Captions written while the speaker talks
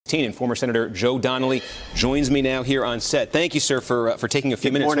2018. And former Senator Joe Donnelly joins me now here on set. Thank you, sir, for taking a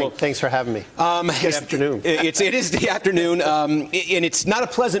few minutes. Good morning. Thanks for having me. Good afternoon. It is the afternoon, and it's not a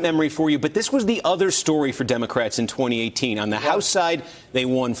pleasant memory for you, but this was the other story for Democrats in 2018. On the House side, they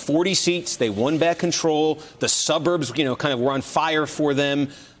won 40 seats. They won back control. The suburbs, kind of were on fire for them.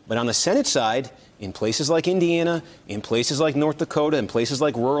 But on the Senate side, in places like Indiana, in places like North Dakota, in places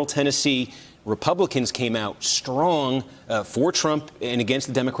like rural Tennessee, Republicans came out strong for Trump and against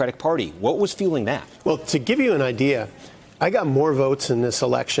the Democratic Party. What was fueling that? Well, to give you an idea, I got more votes in this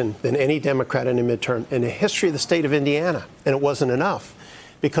election than any Democrat in a midterm in the history of the state of Indiana. And it wasn't enough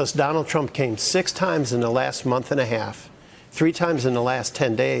because Donald Trump came 6 times in the last month and a half, 3 times in the last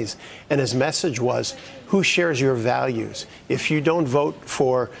 10 days. And his message was, who shares your values? If you don't vote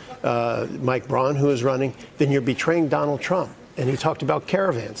for Mike Braun, who is running, then you're betraying Donald Trump. And he talked about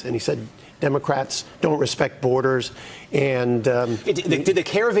caravans. And he said, Democrats don't respect borders. And did the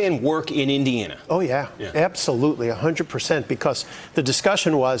caravan work in Indiana? Oh, yeah. Absolutely, 100%, because the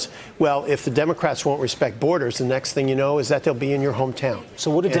discussion was, well, if the Democrats won't respect borders, the next thing you know is that they'll be in your hometown.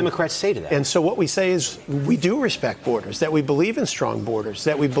 So what do Democrats say to that? And so what we say is we do respect borders, that we believe in strong borders,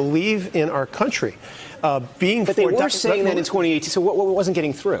 that we believe in our country. But they were saying that in 2018, so what wasn't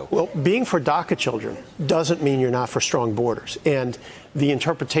getting through? Well, being for DACA children doesn't mean you're not for strong borders. And the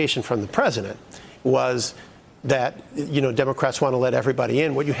interpretation from the president was that, Democrats want to let everybody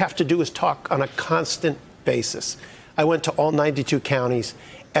in. What you have to do is talk on a constant basis. I went to all 92 counties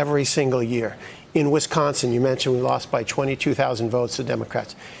every single year. In Wisconsin, you mentioned we lost by 22,000 votes to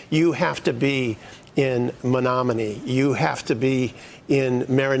Democrats. You have to be in Menominee. You have to be in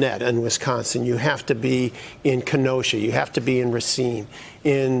Marinette in Wisconsin. You have to be in Kenosha. You have to be in Racine.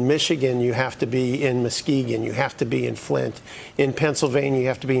 In Michigan, you have to be in Muskegon. You have to be in Flint. In Pennsylvania, you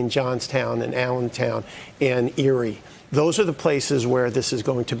have to be in Johnstown and Allentown and Erie. Those are the places where this is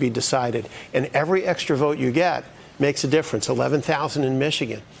going to be decided. And every extra vote you get makes a difference. 11,000 in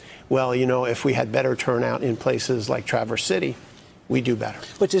Michigan. Well, if we had better turnout in places like Traverse City, we do better.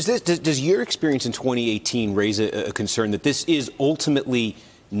 But does your experience in 2018 raise a concern that this is ultimately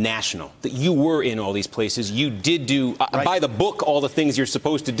national, that you were in all these places, you did do, by the book, all the things you're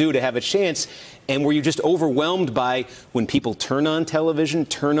supposed to do to have a chance, and were you just overwhelmed by when people turn on television,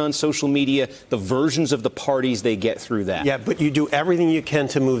 turn on social media, the versions of the parties they get through that? Yeah, but you do everything you can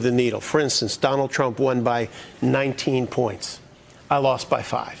to move the needle. For instance, Donald Trump won by 19 points. I lost by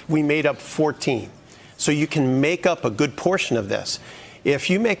 5. We made up 14. So you can make up a good portion of this. If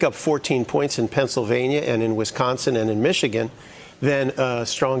you make up 14 points in Pennsylvania and in Wisconsin and in Michigan, then a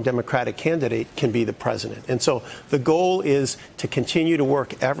strong Democratic candidate can be the president. And so the goal is to continue to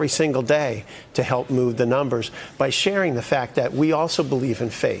work every single day to help move the numbers by sharing the fact that we also believe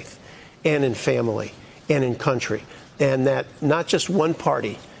in faith and in family and in country, and that not just one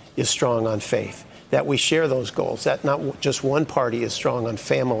party is strong on faith, that we share those goals, that not just one party is strong on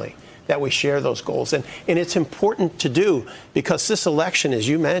family, that we share those goals. And it's important to do because this election, as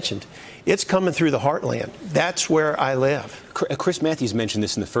you mentioned, it's coming through the heartland. That's where I live. Chris Matthews mentioned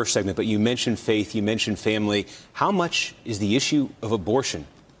this in the first segment, but you mentioned faith, you mentioned family. How much is the issue of abortion?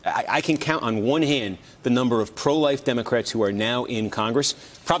 I can count on one hand the number of pro-life Democrats who are now in Congress.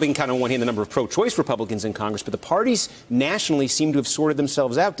 Probably can count on one hand the number of pro-choice Republicans in Congress. But the parties nationally seem to have sorted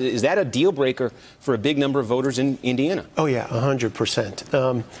themselves out. Is that a deal breaker for a big number of voters in Indiana? Oh, yeah,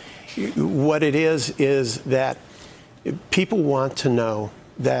 100%. What it is that people want to know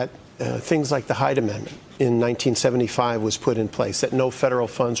that things like the Hyde Amendment in 1975 was put in place, that no federal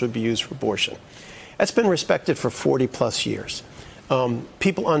funds would be used for abortion. That's been respected for 40-plus years.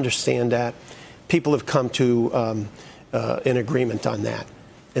 People understand that. People have come to an agreement on that.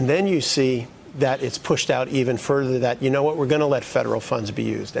 And then you see that it's pushed out even further that, we're going to let federal funds be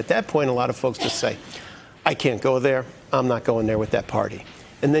used. At that point, a lot of folks just say, I can't go there. I'm not going there with that party.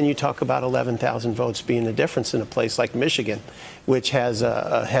 And then you talk about 11,000 votes being the difference in a place like Michigan, which has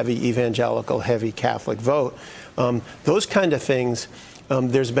a heavy evangelical, heavy Catholic vote. Those kind of things,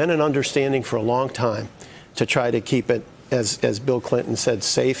 there's been an understanding for a long time to try to keep it, as Bill Clinton said,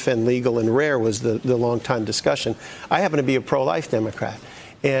 safe and legal and rare was the long-time discussion. I happen to be a pro-life Democrat.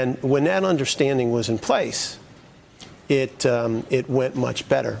 And when that understanding was in place, it went much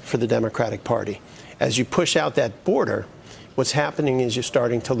better for the Democratic Party. As you push out that border, what's happening is you're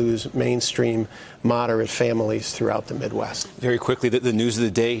starting to lose mainstream moderate families throughout the Midwest. Very quickly, the news of the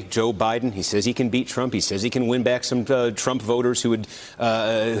day, Joe Biden, he says he can beat Trump. He says he can win back some Trump voters who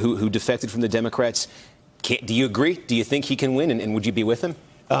defected from the Democrats. Do you agree? Do you think he can win? And would you be with him?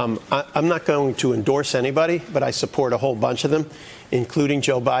 I'm not going to endorse anybody, but I support a whole bunch of them. including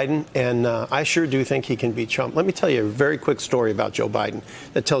Joe Biden, and I sure do think he can beat Trump. Let me tell you a very quick story about Joe Biden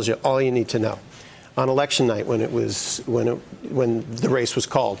that tells you all you need to know. On election night, when the race was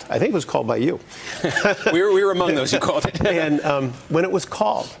called, I think it was called by you. we were among those who called it. And when it was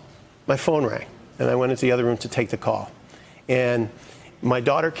called, my phone rang, and I went into the other room to take the call. And my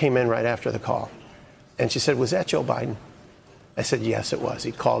daughter came in right after the call, and she said, "Was that Joe Biden?" I said, "Yes, it was.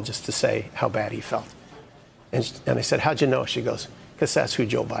 He called just to say how bad he felt." And I said, "How'd you know?" She goes, "Because that's who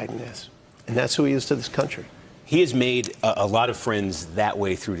Joe Biden is, and that's who he is to this country." He has made a lot of friends that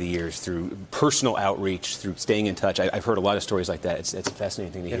way through the years, through personal outreach, through staying in touch. I've heard a lot of stories like that. It's a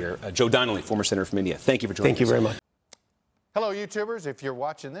fascinating thing to hear. Joe Donnelly, former senator from India, thank you for joining us. Thank you very much. Hello, YouTubers. If you're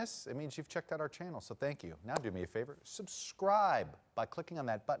watching this, it means you've checked out our channel, so thank you. Now do me a favor, subscribe by clicking on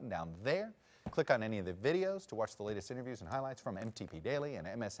that button down there. Click on any of the videos to watch the latest interviews and highlights from MTP Daily and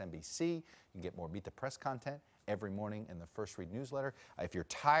MSNBC. You can get more Meet the Press content every morning in the First Read newsletter. If you're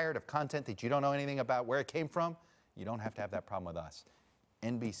tired of content that you don't know anything about where it came from, you don't have to have that problem with us.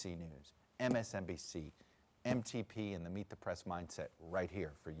 NBC News, MSNBC, MTP, and the Meet the Press mindset right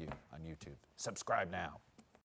here for you on YouTube. Subscribe now.